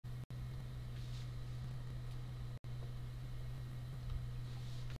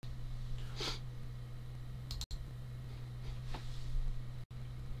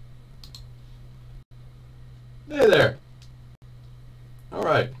Hey there. All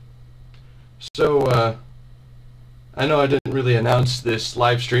right. So, I know I didn't really announce this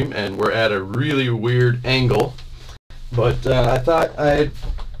live stream, and we're at a really weird angle, but I thought I'd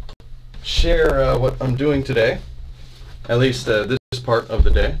share what I'm doing today, at least this part of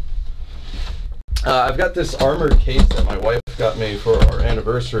the day. I've got this armored case that my wife got me for our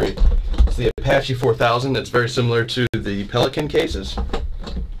anniversary. It's the Apache 4000. It's very similar to the Pelican cases.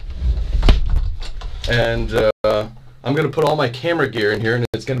 And I'm going to put all my camera gear in here, and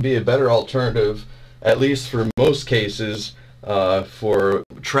it's going to be a better alternative, at least for most cases, for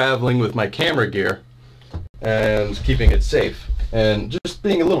traveling with my camera gear and keeping it safe and just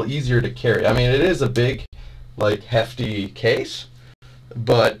being a little easier to carry. I mean, it is a big, like, hefty case,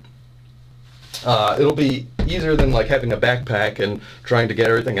 but it'll be easier than like having a backpack and trying to get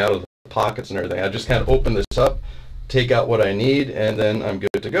everything out of the pockets and everything. I just kind of open this up, take out what I need, and then I'm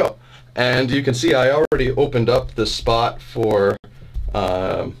good to go. And you can see I already opened up the spot for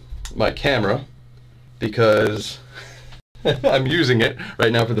my camera because I'm using it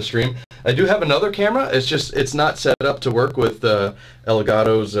right now for the stream. I do have another camera. It's not set up to work with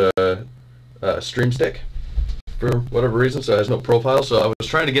Elgato's stream stick for whatever reason, so it has no profile. So I was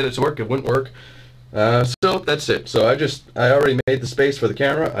trying to get it to work. It wouldn't work. So that's it. So I already made the space for the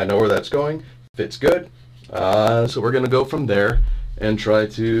camera. I know where that's going. Fits good. So we're gonna go from there and try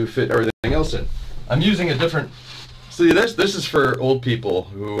to fit everything else in. I'm using a different. See, this is for old people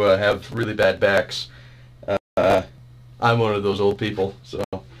who have really bad backs. I'm one of those old people, so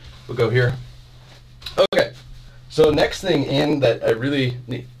we'll go here. Okay. So next thing in that I really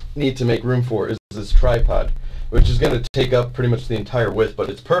need to make room for is this tripod, which is going to take up pretty much the entire width, but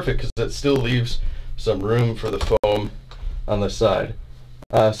it's perfect because it still leaves some room for the foam on the side.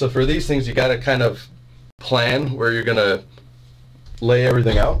 So for these things, you got to kind of plan where you're going to lay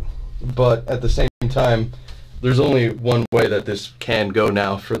everything out, but at the same time, there's only one way that this can go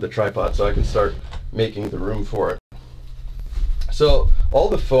now for the tripod, so I can start making the room for it. So all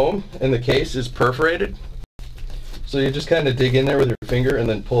the foam in the case is perforated, so you just kind of dig in there with your finger and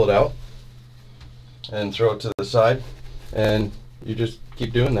then pull it out and throw it to the side, and you just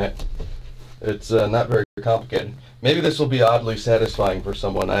keep doing that. It's not very complicated. Maybe this will be oddly satisfying for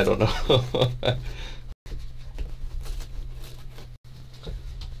someone, I don't know.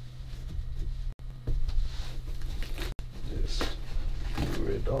 Just do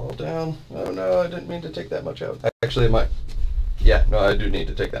it all down. Oh no, I didn't mean to take that much out. Actually, it might. Yeah, no, I do need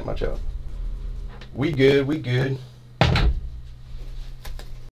to take that much out. We good, we good.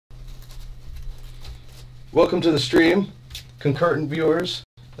 Welcome to the stream, concurrent viewers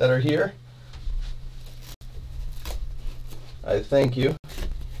that are here. I thank you.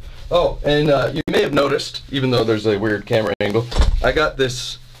 Oh, and you may have noticed, even though there's a weird camera angle, I got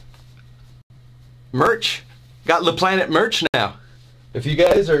this merch. Got Laplanet merch now. If you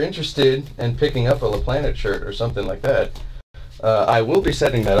guys are interested in picking up a Laplanet shirt or something like that, I will be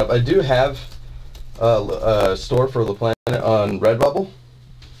setting that up. I do have a store for Laplanet on Redbubble.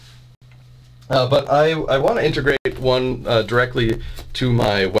 But I want to integrate one directly to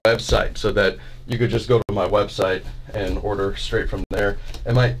my website so that you could just go to my website and order straight from there.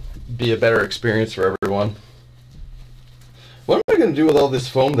 It might be a better experience for everyone. What am I going to do with all this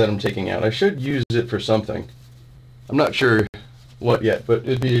foam that I'm taking out? I should use it for something. I'm not sure what yet, but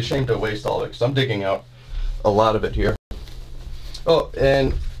it'd be a shame to waste all of it because I'm digging out a lot of it here. Oh,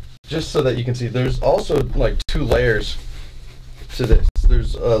 and just so that you can see, there's also like 2 layers to this.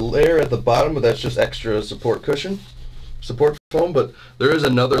 There's a layer at the bottom, but that's just extra support foam, but there is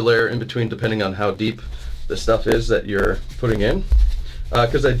another layer in between depending on how deep the stuff is that you're putting in.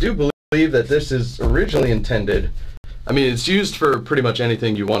 Because I do believe that this is originally intended, I mean, it's used for pretty much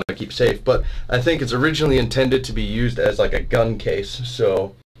anything you want to keep safe, but I think it's originally intended to be used as like a gun case.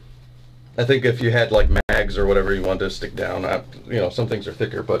 So I think if you had like mags or whatever you want to stick down, you know, some things are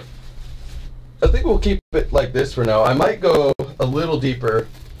thicker, but I think we'll keep it like this for now. I might go a little deeper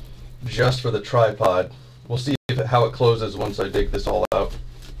just for the tripod. We'll see how it closes once I dig this all out.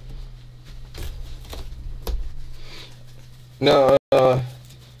 Now,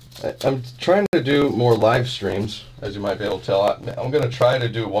 I'm trying to do more live streams, as you might be able to tell. I'm going to try to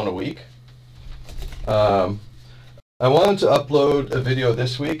do 1 a week. I wanted to upload a video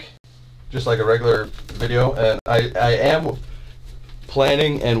this week, just like a regular video, and I am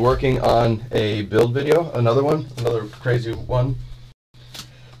planning and working on a build video, another crazy one.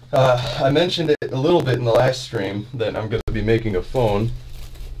 I mentioned it a little bit in the last stream that I'm going to be making a phone,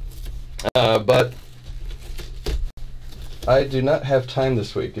 but I do not have time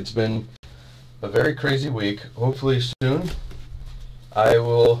this week. It's been a very crazy week. Hopefully soon I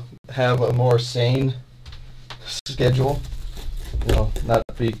will have a more sane schedule, you know, not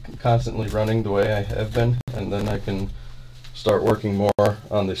be constantly running the way I have been, and then I can start working more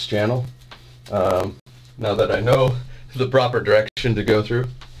on this channel now that I know the proper direction to go through.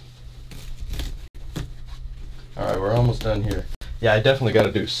 Alright, we're almost done here. Yeah, I definitely got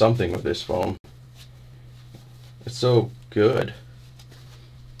to do something with this foam. It's so good.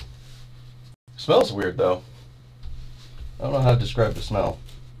 It smells weird though. I don't know how to describe the smell.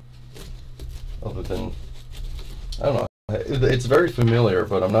 Other than, I don't know. It's very familiar,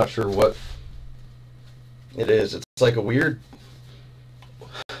 but I'm not sure what it is. It's like a weird...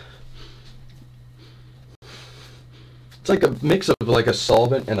 It's like a mix of like a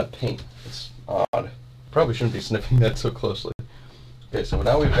solvent and a paint. It's odd. Probably shouldn't be sniffing that so closely. Okay, so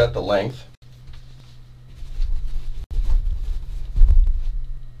now we've got the length.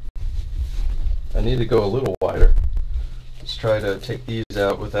 I need to go a little wider. Let's try to take these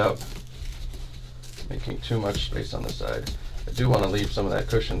out without making too much space on the side. I do want to leave some of that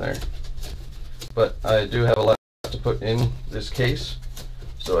cushion there. But I do have a lot to put in this case,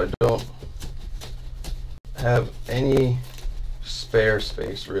 so I don't have any spare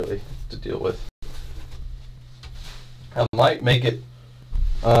space really to deal with. I might make it,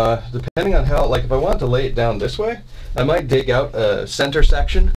 depending on how, like if I want to lay it down this way, I might dig out a center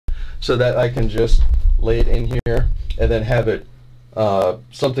section so that I can just lay it in here and then have it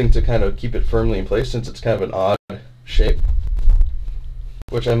something to kind of keep it firmly in place, since it's kind of an odd shape.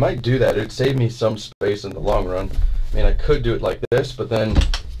 Which I might do that. It'd save me some space in the long run. I mean, I could do it like this, but then,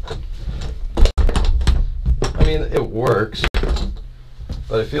 I mean, it works,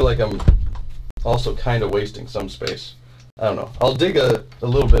 but I feel like I'm also kind of wasting some space. I don't know. I'll dig a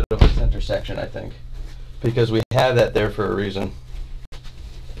little bit of a center section, I think, because we have that there for a reason.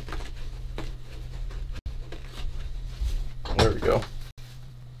 There we go.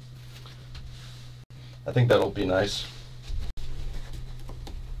 I think that'll be nice.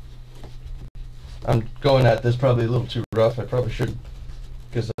 I'm going at this probably a little too rough. I probably should,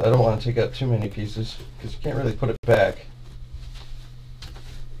 because I don't want to take out too many pieces, because you can't really put it back.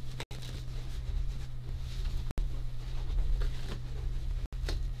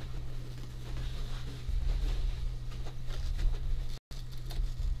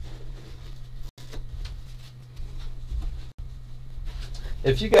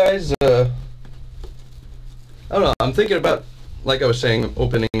 If you guys, I don't know, I'm thinking about, like I was saying,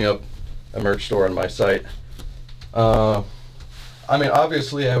 opening up a merch store on my site. I mean,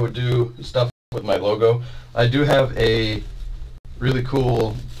 obviously I would do stuff with my logo. I do have a really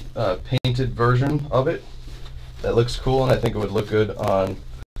cool painted version of it that looks cool, and I think it would look good on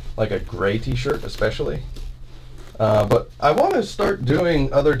like a gray t-shirt especially. But I want to start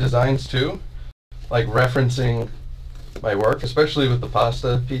doing other designs too, like referencing my work, especially with the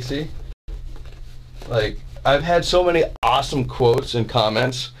pasta PC. Like, I've had so many awesome quotes and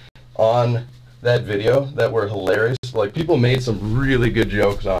comments on that video that were hilarious. Like, people made some really good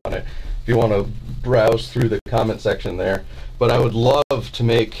jokes on it, if you want to browse through the comment section there. But I would love to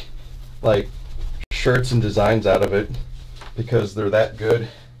make like shirts and designs out of it, because they're that good.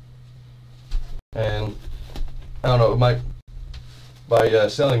 And I don't know, by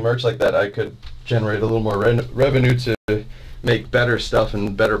selling merch like that, I could generate a little more revenue to make better stuff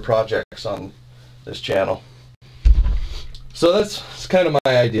and better projects on this channel. So that's kind of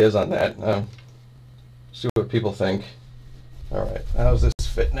my ideas on that. See what people think. Alright, how's this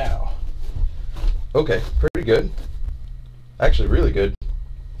fit now? Okay, pretty good. Actually, really good.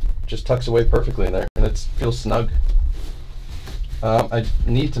 Just tucks away perfectly in there, and it feels snug. I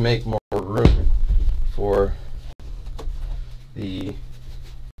need to make more room for the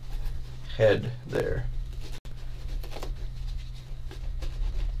head there.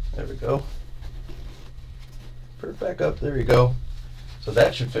 There we go. Put it back up. There you go. So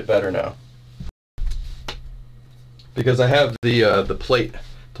that should fit better now, because I have the plate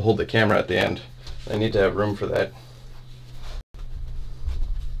to hold the camera at the end. I need to have room for that.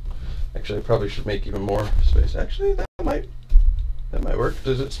 Actually, I probably should make even more space. Actually, that might work.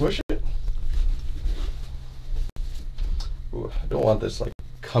 Does it smush it? Ooh, I don't want this like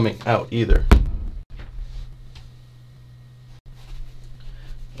coming out either.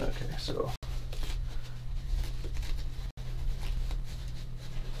 Okay, so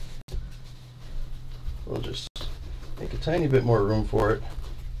we'll just make a tiny bit more room for it,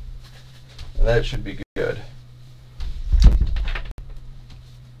 and that should be good.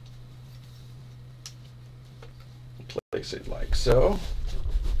 Place it like so.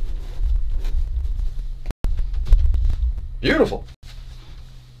 Beautiful.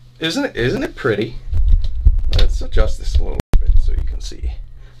 Isn't it pretty? Let's adjust this a little bit so you can see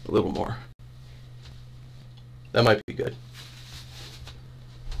a little more. That might be good.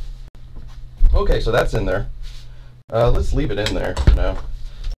 Okay, so that's in there. Let's leave it in there for now.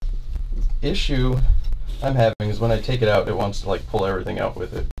 Issue I'm having is when I take it out, it wants to like pull everything out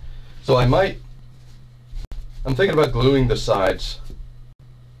with it. So I'm thinking about gluing the sides.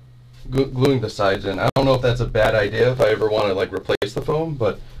 Gluing the sides in. I don't know if that's a bad idea if I ever want to like replace the foam,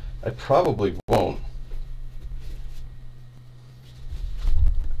 but I probably won't.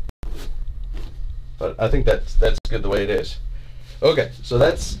 But I think that's good the way it is. Okay, so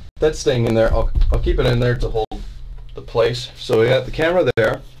that's staying in there. I'll keep it in there to hold the place. So we got the camera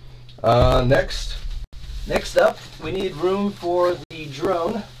there. Next up, we need room for the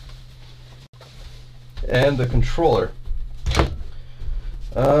drone and the controller.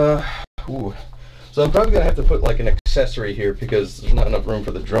 So I'm probably gonna have to put like an accessory here because there's not enough room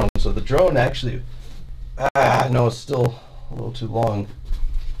for the drone. So the drone actually, no, it's still a little too long.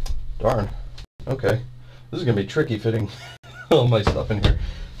 Darn. Okay, this is gonna be tricky fitting all my stuff in here.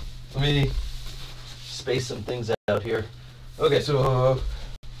 Let me space some things out here. Okay, so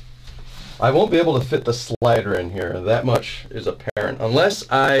I won't be able to fit the slider in here. That much is apparent unless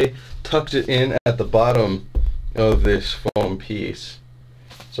I tucked it in at the bottom of this foam piece.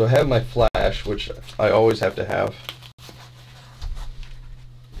 So I have my flash, which I always have to have.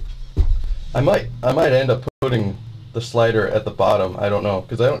 I might end up putting the slider at the bottom. I don't know,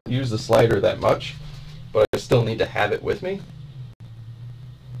 because I don't use the slider that much, but I still need to have it with me.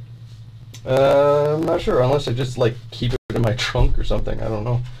 I'm not sure, unless I just like keep it in my trunk or something. I don't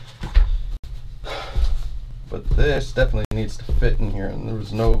know. But this definitely needs to fit in here, and there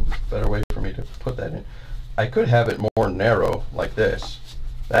was no better way for me to put that in. I could have it more narrow, like this.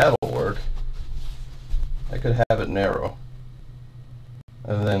 That'll work. I could have it narrow,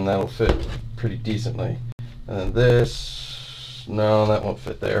 and then that'll fit pretty decently. And then this, no, that won't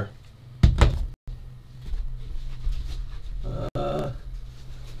fit there. I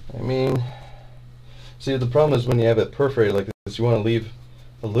mean, see, the problem is when you have it perforated like this, you want to leave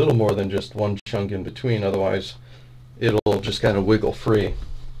a little more than just one chunk in between, otherwise it'll just kind of wiggle free.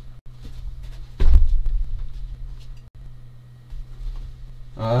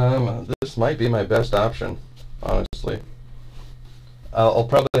 This might be my best option, honestly. I'll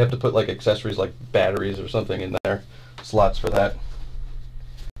probably have to put like accessories like batteries or something in there, slots for that.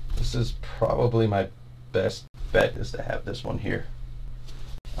 This is probably my best bet, is to have this one here.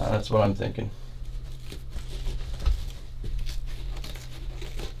 That's what I'm thinking.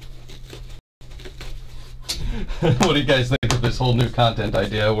 What do you guys think of this whole new content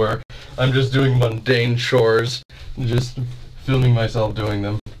idea where I'm just doing mundane chores, just filming myself doing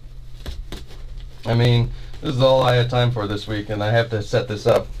them? I mean, this is all I had time for this week, and I have to set this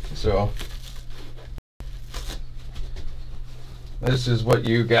up, so this is what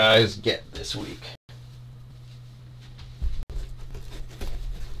you guys get this week.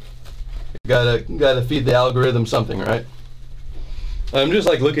 Gotta feed the algorithm something, right? I'm just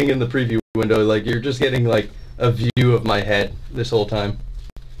like looking in the preview window, like you're just getting like a view of my head this whole time.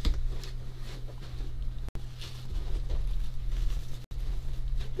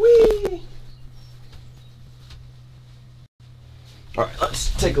 Whee! Alright,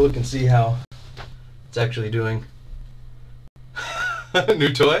 let's take a look and see how it's actually doing.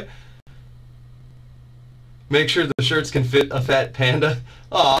 New toy? Make sure the shirts can fit a fat panda.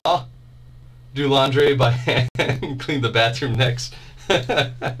 Aww. Do laundry by hand, clean the bathroom next.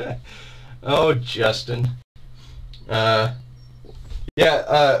 Oh, Justin.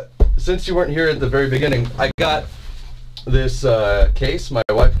 Since you weren't here at the very beginning, I got this case. My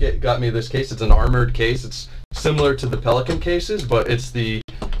wife got me this case. It's an armored case. It's similar to the Pelican cases, but it's the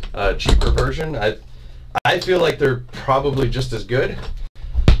cheaper version. I feel like they're probably just as good,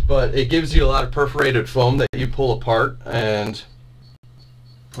 but it gives you a lot of perforated foam that you pull apart, and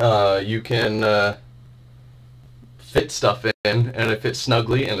you can fit stuff in, and it fits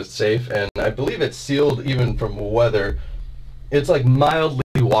snugly, and it's safe, and I believe it's sealed even from weather. It's like mildly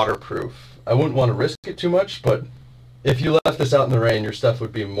waterproof. I wouldn't want to risk it too much, but if you left this out in the rain, your stuff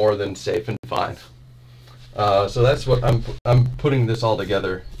would be more than safe and fine. So that's what I'm putting this all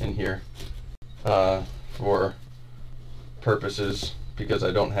together in here for purposes, because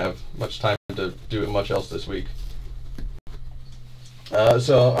I don't have much time to do much else this week.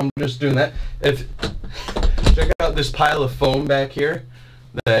 So I'm just doing that. Check out this pile of foam back here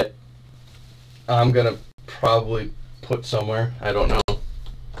that I'm gonna probably put somewhere. I don't know.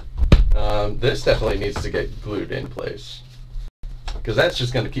 This definitely needs to get glued in place, because that's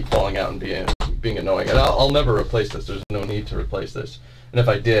just gonna keep falling out and being annoying. And I'll never replace this. There's no need to replace this. And if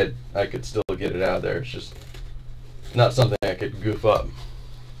I did, I could still get it out of there. It's just not something I could goof up.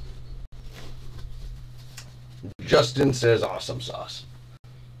 Justin says awesome sauce.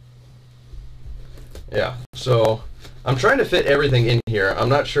 Yeah, so I'm trying to fit everything in here. I'm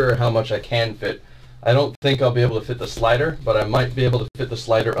not sure how much I can fit. I don't think I'll be able to fit the slider, but I might be able to fit the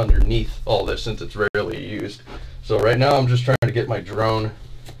slider underneath all this since it's rarely used. So right now I'm just trying to get my drone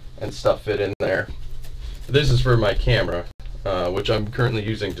and stuff fit in there. This is for my camera, which I'm currently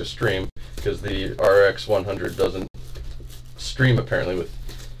using to stream because the RX100 doesn't stream apparently with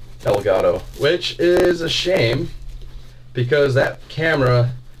Elgato, which is a shame because that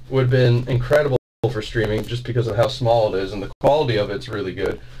camera would have been incredible for streaming just because of how small it is, and the quality of it's really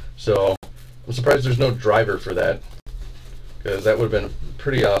good. So I'm surprised there's no driver for that, because that would have been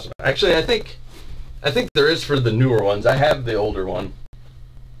pretty awesome. Actually, I think there is for the newer ones. I have the older one,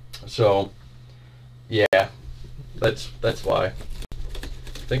 so yeah, that's why. I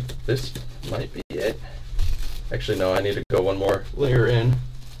think this might be it. Actually, no, I need to go one more layer in.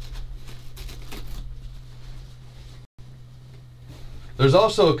 There's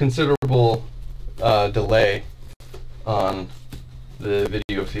also a considerable delay on the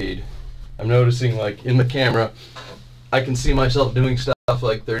video feed. I'm noticing, like, in the camera, I can see myself doing stuff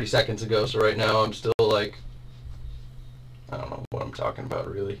like 30 seconds ago, so right now I'm still like, I don't know what I'm talking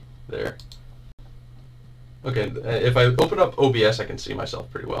about really there. Okay, if I open up OBS, I can see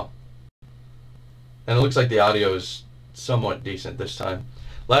myself pretty well. And it looks like the audio is somewhat decent this time.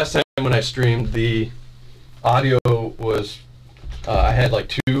 Last time when I streamed, the audio was, I had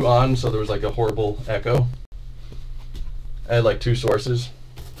like 2 on, so there was like a horrible echo. I had like 2 sources.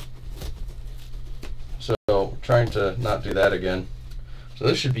 So trying to not do that again. So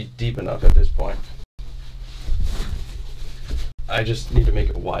this should be deep enough at this point. I just need to make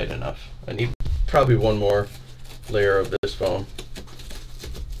it wide enough. I need probably one more layer of this foam.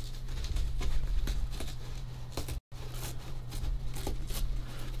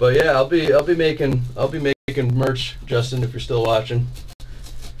 But yeah, I'll be making merch, Justin, if you're still watching.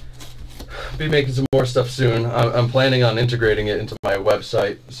 Be making some more stuff soon. I'm planning on integrating it into my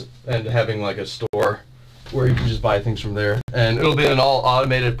website and having like a store where you can just buy things from there. And it'll be an all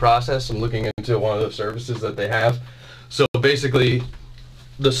automated process. I'm looking into one of the services that they have. So basically,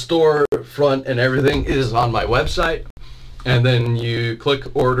 the store front and everything is on my website, and then you click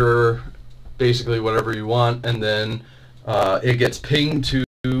order basically whatever you want, and then it gets pinged to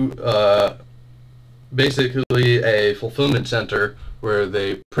basically a fulfillment center where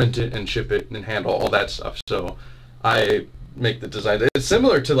they print it and ship it and handle all that stuff. So I make the design. It's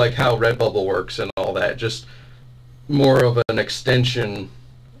similar to like how Redbubble works and all that, just more of an extension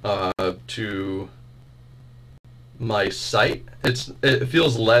to my site. It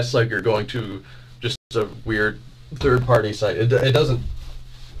feels less like you're going to just a weird third-party site. It doesn't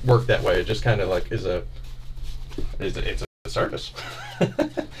work that way. It just kind of like is a service.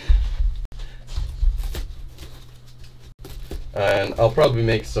 And I'll probably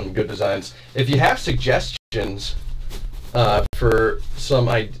make some good designs. If you have suggestions for some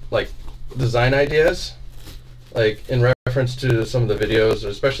like design ideas, like in reference to some of the videos,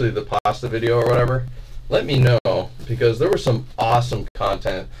 especially the pasta video or whatever, let me know, because there was some awesome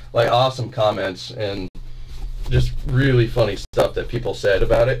content, like awesome comments and just really funny stuff that people said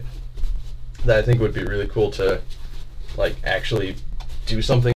about it that I think would be really cool to like actually do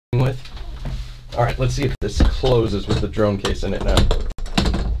something with. All right, let's see if this closes with the drone case in it now.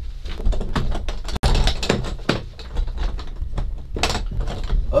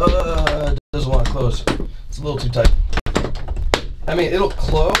 It doesn't want to close. It's a little too tight. I mean, it'll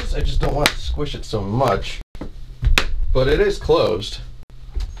close, I just don't want to squish it so much. But it is closed.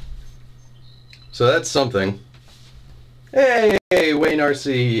 So that's something. Hey, Wayne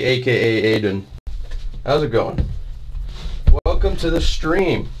RC, aka Aiden. How's it going? Welcome to the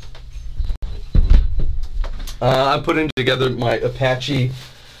stream. I'm putting together my Apache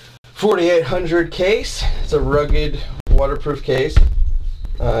 4800 case. It's a rugged, waterproof case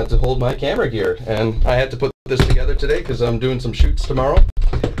to hold my camera gear. And I had to put this together today because I'm doing some shoots tomorrow.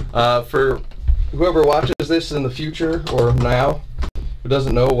 For whoever watches this in the future or now, who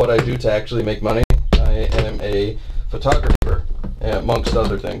doesn't know what I do to actually make money, I am a photographer, amongst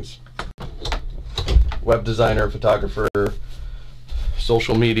other things. Web designer, photographer,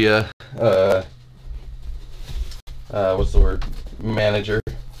 social media, what's the word? Manager.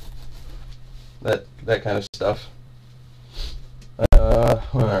 That kind of stuff.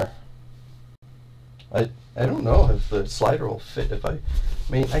 I don't know if the slider will fit. I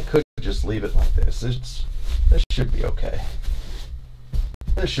mean, I could just leave it like this. This should be okay.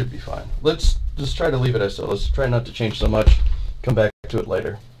 This should be fine. Let's just try to leave it as so. Let's try not to change so much. Come back to it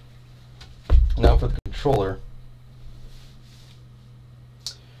later. Now for the controller.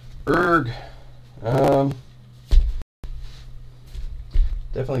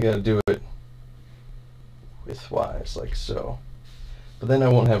 Definitely got to do it widthwise, like so. But then I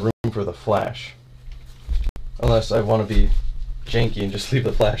won't have room for the flash. Unless I want to be janky and just leave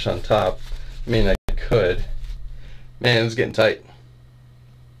the flash on top. I mean, I could. Man, it's getting tight.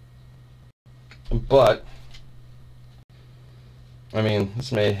 But, I mean,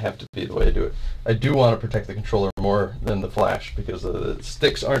 this may have to be the way to do it. I do want to protect the controller more than the flash because the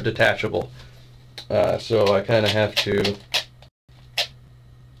sticks aren't detachable. So I kind of have to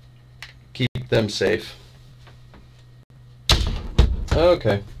keep them safe.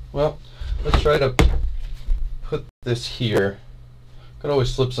 Okay, well, let's try to put this here. Could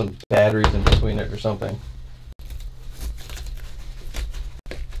always slip some batteries in between it or something.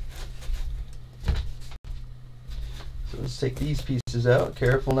 So let's take these pieces out.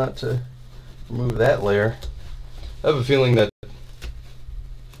 Careful not to remove that layer. I have a feeling that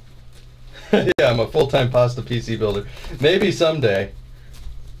yeah, I'm a full-time pasta PC builder. Maybe someday.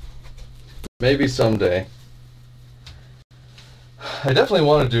 Maybe someday. I definitely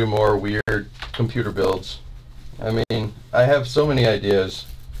want to do more weird computer builds. I mean, I have so many ideas.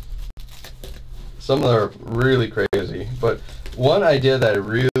 Some are really crazy, but one idea that I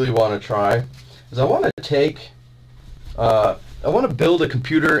really want to try is I want to take, I want to build a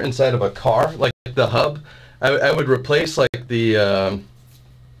computer inside of a car, like the hub. I would replace like the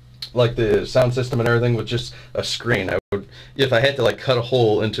sound system and everything with just a screen. I would, if I had to like cut a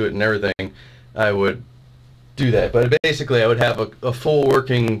hole into it and everything, I would do that. But basically I would have a full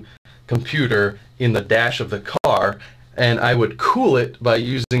working computer in the dash of the car, and I would cool it by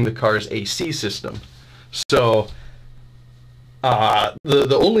using the car's AC system. So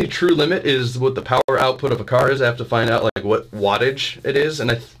the only true limit is what the power output of a car is. I have to find out like what wattage it is,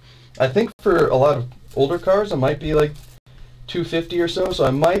 and I think for a lot of older cars it might be like 250 or so, so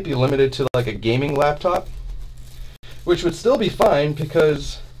I might be limited to like a gaming laptop, which would still be fine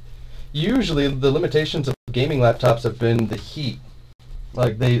because usually the limitations of gaming laptops have been the heat.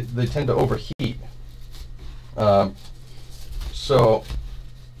 Like they tend to overheat. So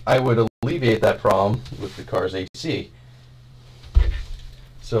I would alleviate that problem with the car's AC.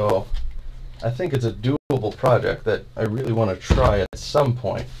 So I think it's a doable project that I really want to try at some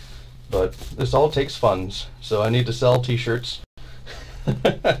point. But this all takes funds, so I need to sell t-shirts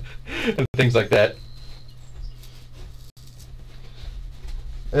and things like that.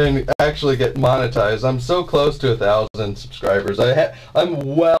 And actually get monetized. I'm so close to 1,000 subscribers.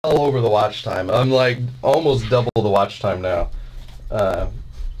 I'm well over the watch time. I'm like almost double the watch time now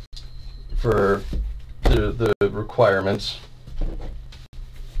for the requirements.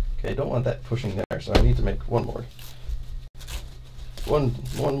 Okay, I don't want that pushing there, so I need to make one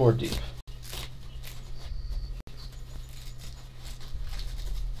more deep.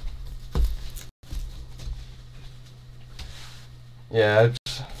 Yeah,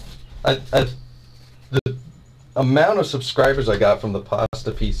 the amount of subscribers I got from the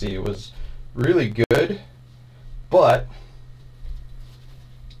Pasta PC was really good, but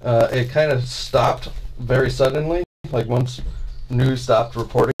it kind of stopped very suddenly, like once news stopped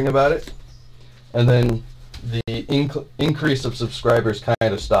reporting about it, and then the increase of subscribers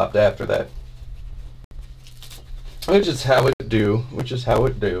kind of stopped after that, which is how it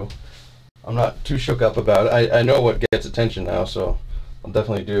do. I'm not too shook up about it. I know what gets attention now, so I'll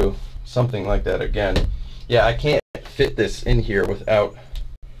definitely do something like that again. Yeah, I can't fit this in here without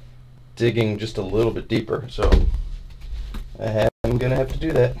digging just a little bit deeper, so I'm gonna have to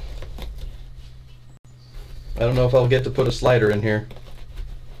do that. I don't know if I'll get to put a slider in here.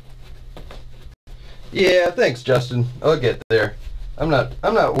 Yeah, thanks, Justin. I'll get there. I'm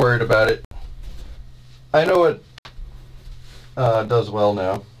not worried about it. I know it does well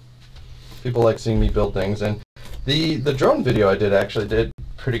now. People like seeing me build things, and the drone video I did actually did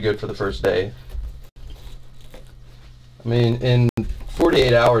pretty good for the first day. I mean, in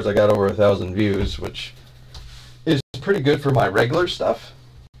 48 hours I got over 1,000 views, which is pretty good for my regular stuff.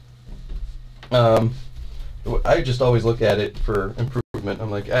 I just always look at it for improvement. I'm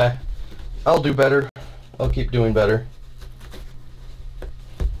like, I'll do better. I'll keep doing better.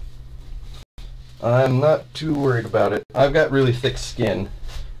 I'm not too worried about it. I've got really thick skin,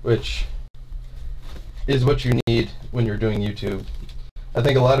 which is what you need when you're doing YouTube. I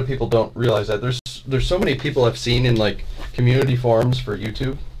think a lot of people don't realize that. There's so many people I've seen in like community forums for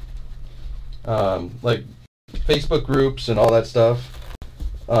YouTube, like Facebook groups and all that stuff.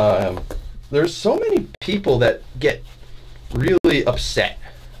 There's so many people that get really upset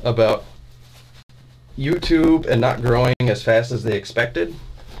about YouTube and not growing as fast as they expected.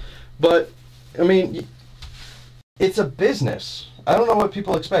 But I mean, it's a business. I don't know what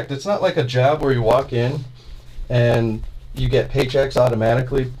people expect. It's not like a job where you walk in and you get paychecks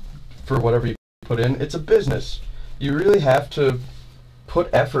automatically for whatever you put in. It's a business. You really have to put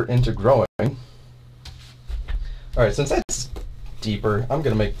effort into growing. Alright, since that's deeper, I'm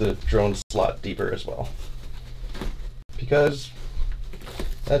going to make the drone slot deeper as well. Because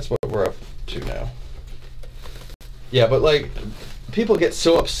that's what we're up to now. Yeah, but like, people get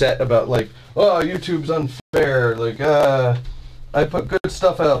so upset about like, oh, YouTube's unfair, like, I put good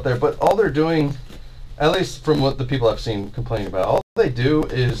stuff out there, but all they're doing, at least from what the people I've seen complaining about, all they do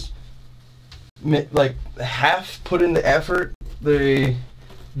is like half put in the effort. They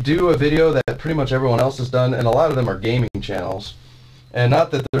do a video that pretty much everyone else has done, and a lot of them are gaming channels. And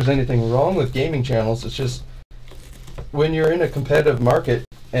not that there's anything wrong with gaming channels, it's just when you're in a competitive market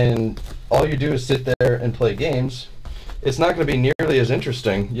and all you do is sit there and play games, it's not going to be nearly as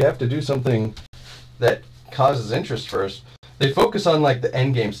interesting. You have to do something that causes interest first. They focus on like the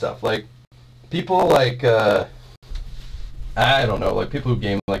end game stuff, like people like I don't know, like people who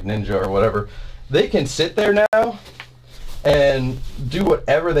game like Ninja or whatever. They can sit there now and do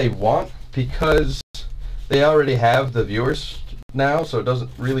whatever they want because they already have the viewers now, so it doesn't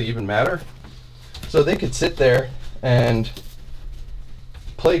really even matter. So they could sit there and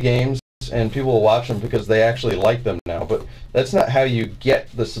play games and people will watch them because they actually like them now. But that's not how you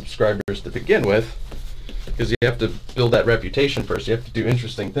get the subscribers to begin with, because you have to build that reputation first. You have to do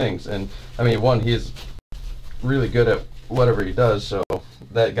interesting things. And I mean, one, he is really good at whatever he does, so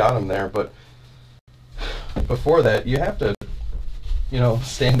that got him there. But before that, you have to, you know,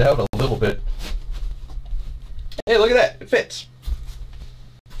 stand out a little bit. Hey, look at that. It fits.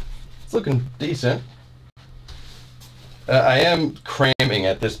 It's looking decent. I am cramming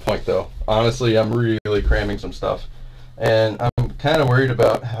at this point, though. Honestly, I'm really cramming some stuff. And I'm kind of worried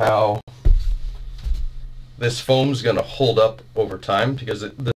about how this foam's going to hold up over time, because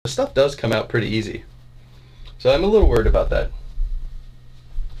the stuff does come out pretty easy. So I'm a little worried about that.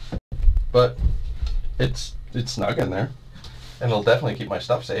 But it's snug in there, and it'll definitely keep my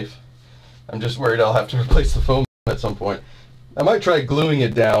stuff safe. I'm just worried I'll have to replace the foam at some point. I might try gluing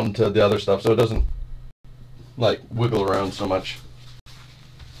it down to the other stuff so it doesn't like wiggle around so much.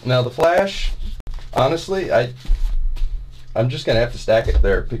 Now the flash, honestly, I'm just gonna have to stack it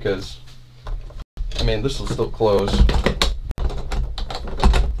there because I mean this will still close.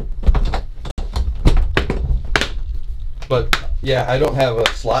 But yeah, I don't have a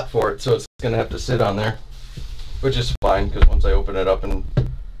slot for it, so it's gonna have to sit on there, which is fine because once I open it up and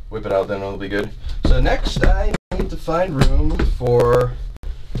whip it out, then it'll be good. So next I need to find room for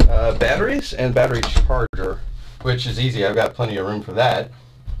batteries and battery charger, which is easy. I've got plenty of room for that.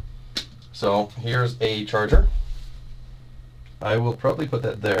 So here's a charger. I will probably put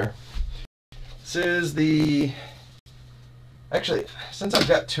that there. This is the, actually, since I've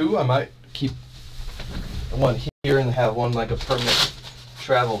got two, I might keep one here and have one like a permanent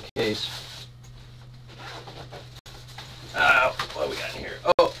travel case. What we got in here?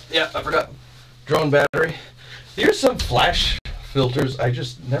 Oh, yeah, I forgot. Drone battery. Here's some flash filters I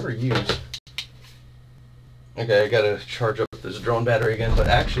just never use. Okay, I gotta charge up this drone battery again, but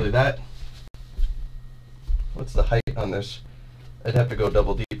actually that, what's the height on this? I'd have to go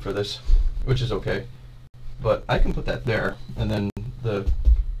double deep for this, which is okay. But I can put that there, and then the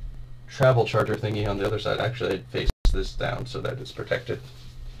travel charger thingy on the other side, actually I'd face this down so that it's protected.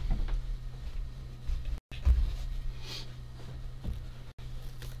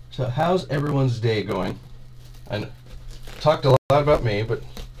 So how's everyone's day going? I talked a lot about me, but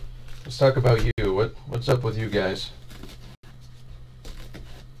let's talk about you. What's up with you guys?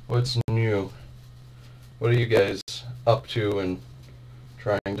 What's new? What are you guys up to and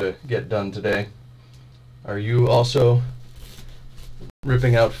trying to get done today? Are you also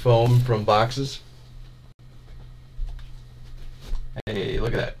ripping out foam from boxes? Hey,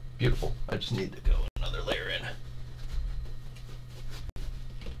 look at that. Beautiful. I just need to go another layer in.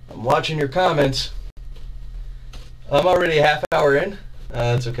 I'm watching your comments. I'm already a half hour in.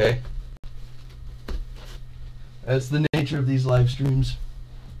 That's okay. That's the nature of these live streams.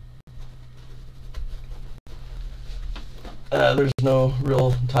 There's no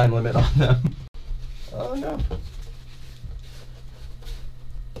real time limit on them. Oh no.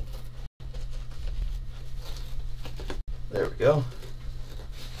 There we go.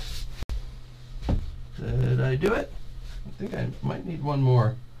 Did I do it? I think I might need one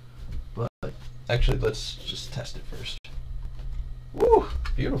more. But actually, let's just test it first. Woo!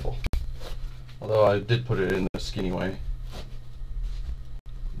 Beautiful. Although I did put it in the skinny way.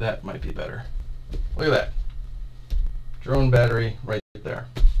 That might be better. Look at that. Drone battery right there.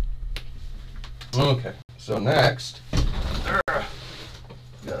 Okay, so next, got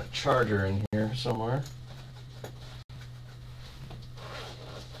a charger in here somewhere.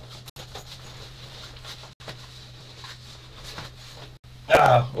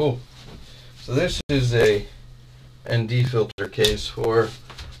 Oh, so this is a ND filter case for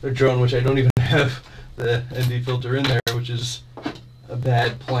the drone, which I don't even have the ND filter in there, which is a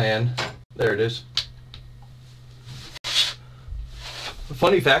bad plan. There it is. A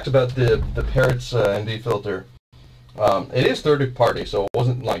funny fact about the Parrot's ND filter, it is third party, so it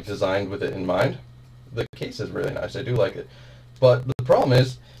wasn't like designed with it in mind. The case is really nice, I do like it. But the problem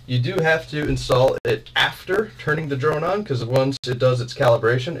is, you do have to install it after turning the drone on, because once it does its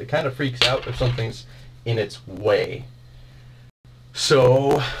calibration, it kind of freaks out if something's in its way.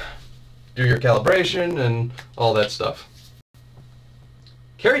 So, do your calibration and all that stuff.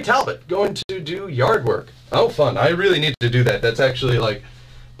 Carrie Talbot, going to do yard work. Oh, fun. I really need to do that. That's actually like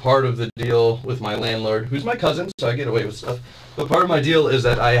part of the deal with my landlord, who's my cousin, so I get away with stuff. But part of my deal is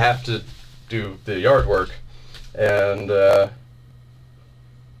that I have to do the yard work. And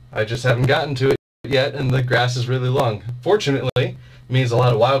I just haven't gotten to it yet, and the grass is really long. Fortunately, it means a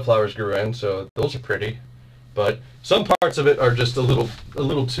lot of wildflowers grew in, so those are pretty. But some parts of it are just a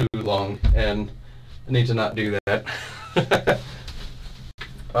little too long, and I need to not do that.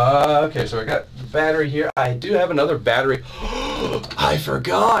 Okay, so I got the battery here. I do have another battery. I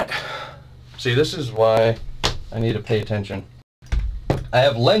forgot! See, this is why I need to pay attention. I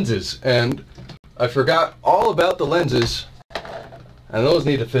have lenses, and I forgot all about the lenses, and those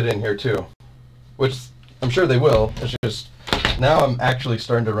need to fit in here too, which I'm sure they will. It's just now I'm actually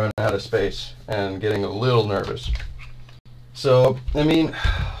starting to run out of space and getting a little nervous. So, I mean,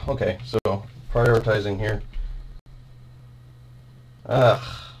 okay, so prioritizing here.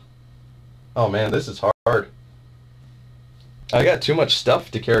 Oh man, this is hard. I got too much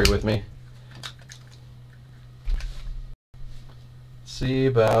stuff to carry with me. See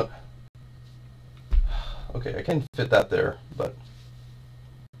about... Okay, I can fit that there, but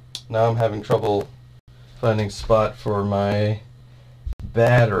now I'm having trouble finding a spot for my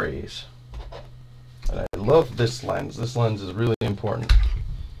batteries. And I love this lens. This lens is really important.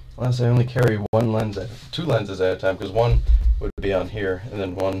 Unless I only carry two lenses at a time, because one would be on here, and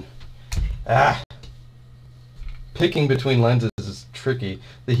then one... Picking between lenses is tricky.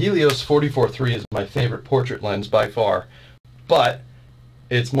 The Helios 44-3 is my favorite portrait lens by far, but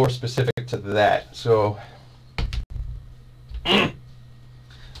it's more specific to that, so...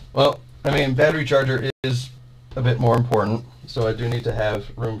 Well, I mean, battery charger is a bit more important, so I do need to have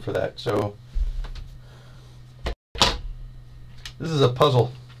room for that. So this is a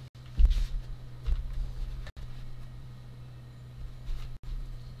puzzle.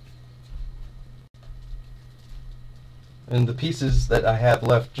 And the pieces that I have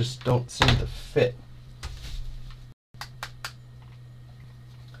left just don't seem to fit.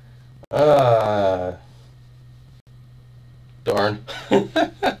 Darn.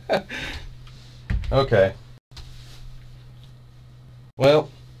 Okay. Well,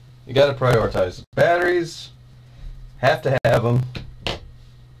 you gotta prioritize. Batteries, have to have them.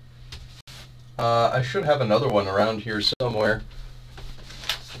 I should have another one around here somewhere.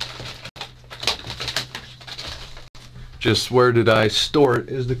 Just where did I store it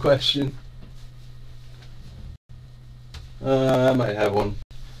is the question. I might have one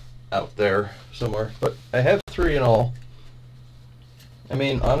out there somewhere, but I have 3 in all. I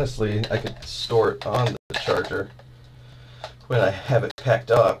mean, honestly, I could store it on the charger when I have it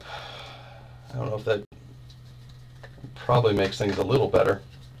packed up. I don't know if that probably makes things a little better.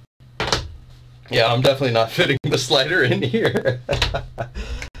 Yeah, I'm definitely not fitting the slider in here.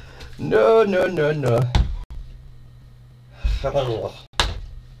 No, no, no, no.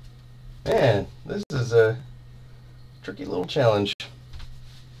 Man, this is a tricky little challenge.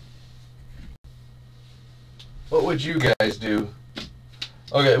 What would you guys do?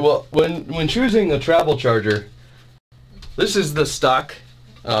 Okay, well, when choosing a travel charger, this is the stock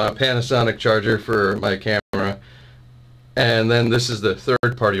Panasonic charger for my camera, and then this is the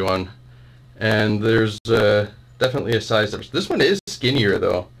third-party one, and there's definitely a size difference. This one is skinnier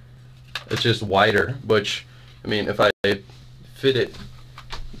though; it's just wider. Which, I mean, if I fit it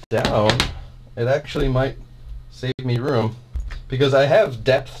down, it actually might save me room because I have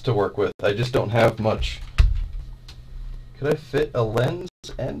depth to work with. I just don't have much. Could I fit a lens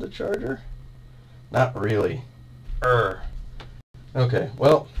and a charger? Not really. Okay,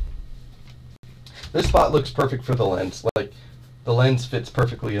 well, this spot looks perfect for the lens. Like, the lens fits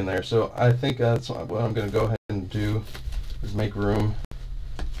perfectly in there. So I think that's what I'm going to go ahead and do, is make room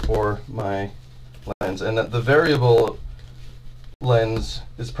for my lens. And the variable lens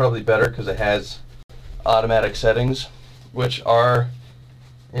is probably better because it has automatic settings, which are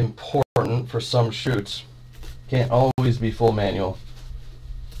important for some shoots. Can't always be full manual.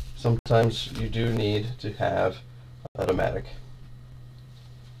 Sometimes you do need to have automatic.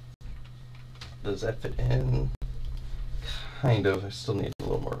 Does that fit in? Kind of. I still need a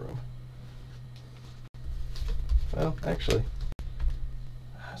little more room. Well, actually,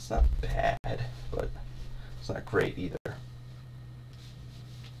 it's not bad, but it's not great either.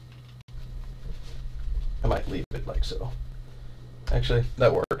 I might leave it like so. Actually,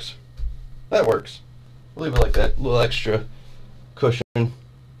 that works. That works. We'll leave it like that. A little extra cushion.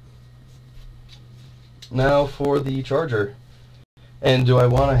 Now for the charger. And do I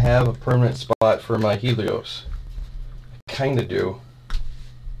want to have a permanent spot for my Helios? I kind of do.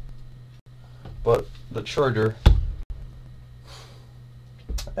 But the charger...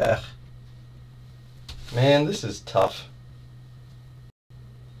 Man, this is tough.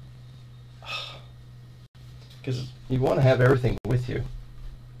 Because you want to have everything with you.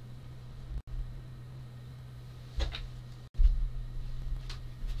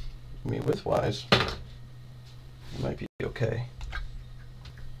 I mean, width-wise, it might be okay.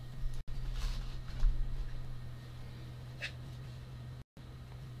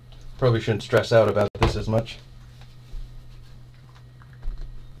 Probably shouldn't stress out about this as much.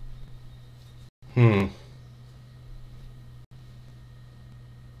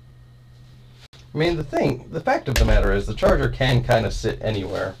 I mean, the fact of the matter is the charger can kind of sit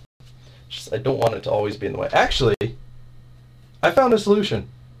anywhere. Just, I don't want it to always be in the way. Actually, I found a solution,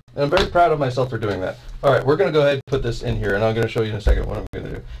 and I'm very proud of myself for doing that. All right, we're going to go ahead and put this in here, and I'm going to show you in a second what I'm going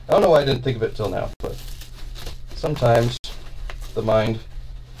to do. I don't know why I didn't think of it till now, but sometimes the mind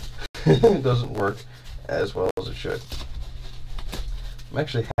doesn't work as well as it should. I'm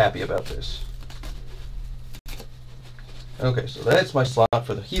actually happy about this. Okay, so that's my slot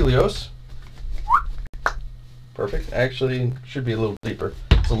for the Helios. Perfect. Actually, should be a little deeper.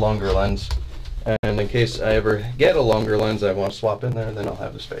 It's a longer lens. And in case I ever get a longer lens I want to swap in there, then I'll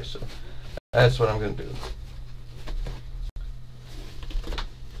have the space. So that's what I'm going to do.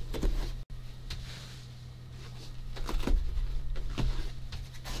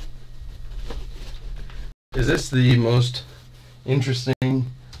 Is this the most interesting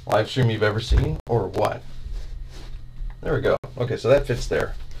live stream you've ever seen, or what? There we go. Okay, so that fits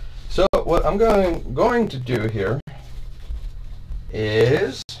there. So what I'm going to do here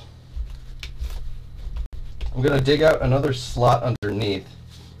is I'm going to dig out another slot underneath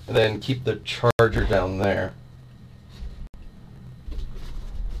and then keep the charger down there.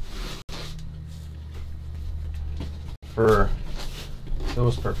 For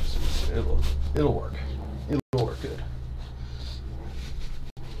those purposes, it'll work. It'll work good.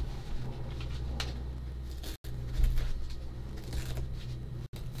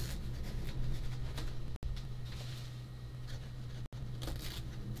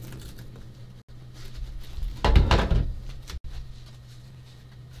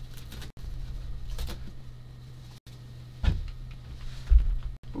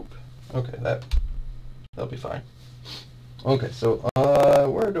 Okay, that'll be fine. Okay, so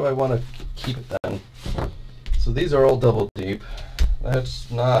where do I want to keep it then? So these are all double deep.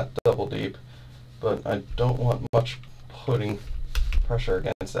 That's not double deep, but I don't want much putting pressure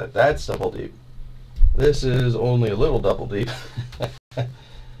against that. That's double deep. This is only a little double deep.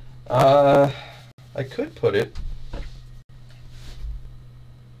 I could put it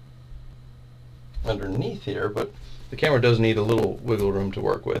underneath here, but the camera does need a little wiggle room to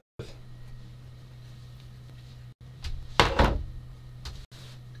work with.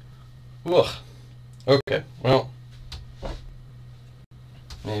 Ugh. Okay, well,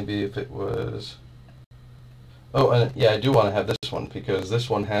 maybe if it was... Oh, and yeah, I do want to have this one because this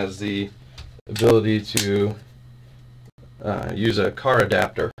one has the ability to use a car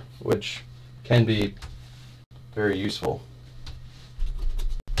adapter, which can be very useful.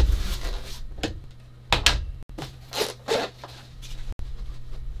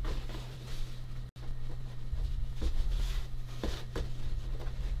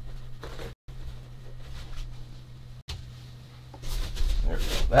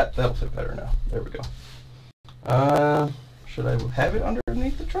 That'll fit better now. There we go. Should I have it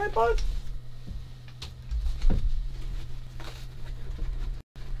underneath the tripod?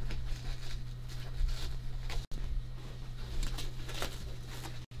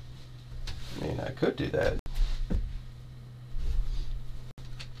 I mean, I could do that.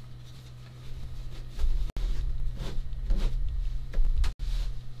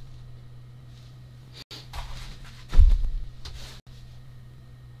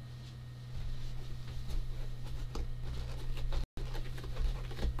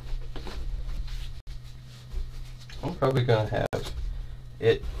 I'm probably going to have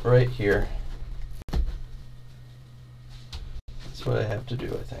it right here. That's what I have to do,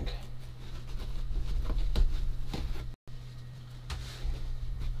 I think.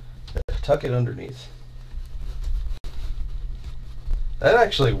 There. tuck it underneath. That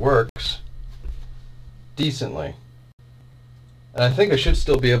actually works decently. And I think I should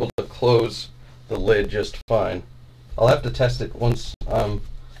still be able to close the lid just fine. I'll have to test it once I'm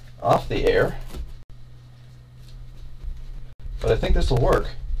off the air. But I think this will work.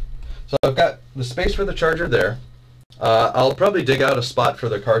 So I've got the space for the charger there. I'll probably dig out a spot for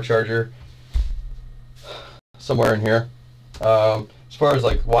the car charger somewhere in here. As far as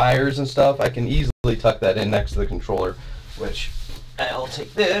like wires and stuff, I can easily tuck that in next to the controller, which I'll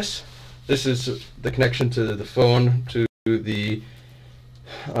take this. This is the connection to the phone to the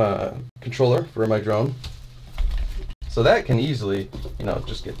controller for my drone. So that can easily, you know,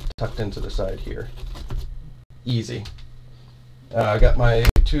 just get tucked into the side here. Easy. I got my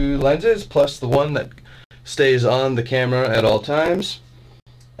 2 lenses plus the one that stays on the camera at all times.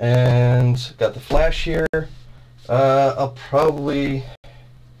 And got the flash here. I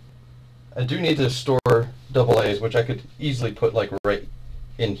do need to store AA's, which I could easily put like right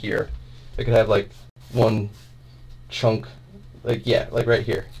in here. I could have like one chunk, like, yeah, like right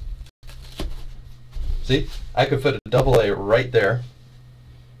here. See, I could put a AA right there,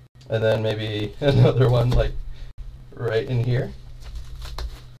 and then maybe another one like right in here.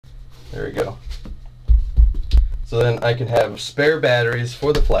 There we go. So then I can have spare batteries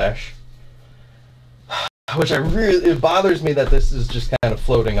for the flash, which it bothers me that this is just kind of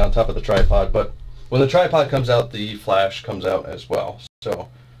floating on top of the tripod, but when the tripod comes out, the flash comes out as well. So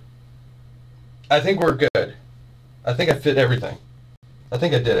I think we're good. I think I fit everything. I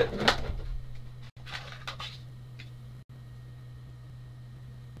think I did it.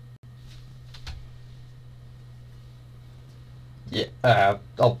 Yeah,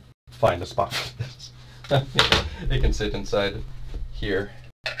 I'll find a spot for this. It can sit inside here,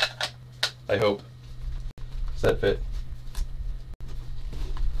 I hope. Does that fit?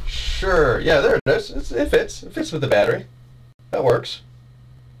 Sure, yeah, there it is. It fits. It fits with the battery. That works.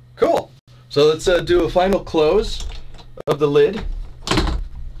 Cool. So let's do a final close of the lid.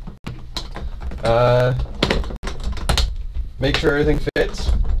 Make sure everything fits,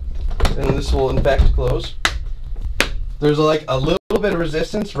 and this will in fact close. There's like a little bit of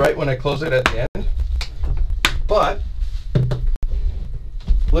resistance right when I close it at the end, but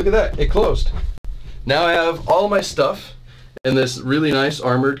look at that, it closed. Now I have all my stuff in this really nice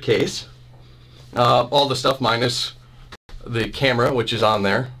armored case. All the stuff minus the camera, which is on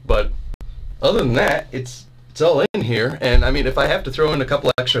there, but other than that, it's all in here. And I mean, if I have to throw in a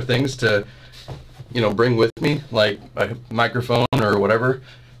couple extra things to, you know, bring with me, like a microphone or whatever,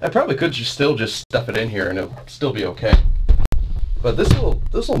 I probably could still just stuff it in here and it'll still be okay. But this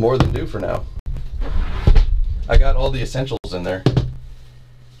will more than do for now. I got all the essentials in there.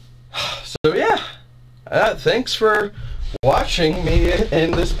 So yeah, thanks for watching me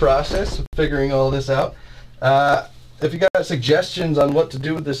in this process of figuring all this out. If you got suggestions on what to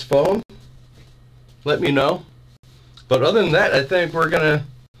do with this phone, let me know. But other than that, I think we're gonna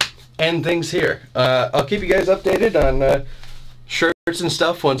end things here. I'll keep you guys updated on shirts and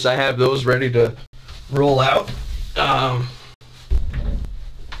stuff once I have those ready to roll out.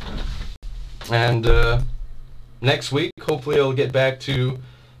 Next week, hopefully I'll get back to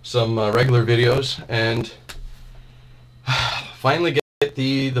some regular videos and finally get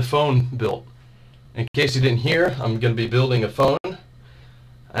the phone built. In case you didn't hear, I'm going to be building a phone,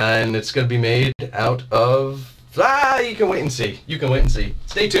 and it's going to be made out of... you can wait and see. You can wait and see.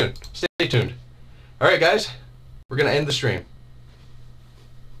 Stay tuned. Stay tuned. Alright guys, we're going to end the stream.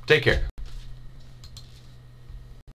 Take care.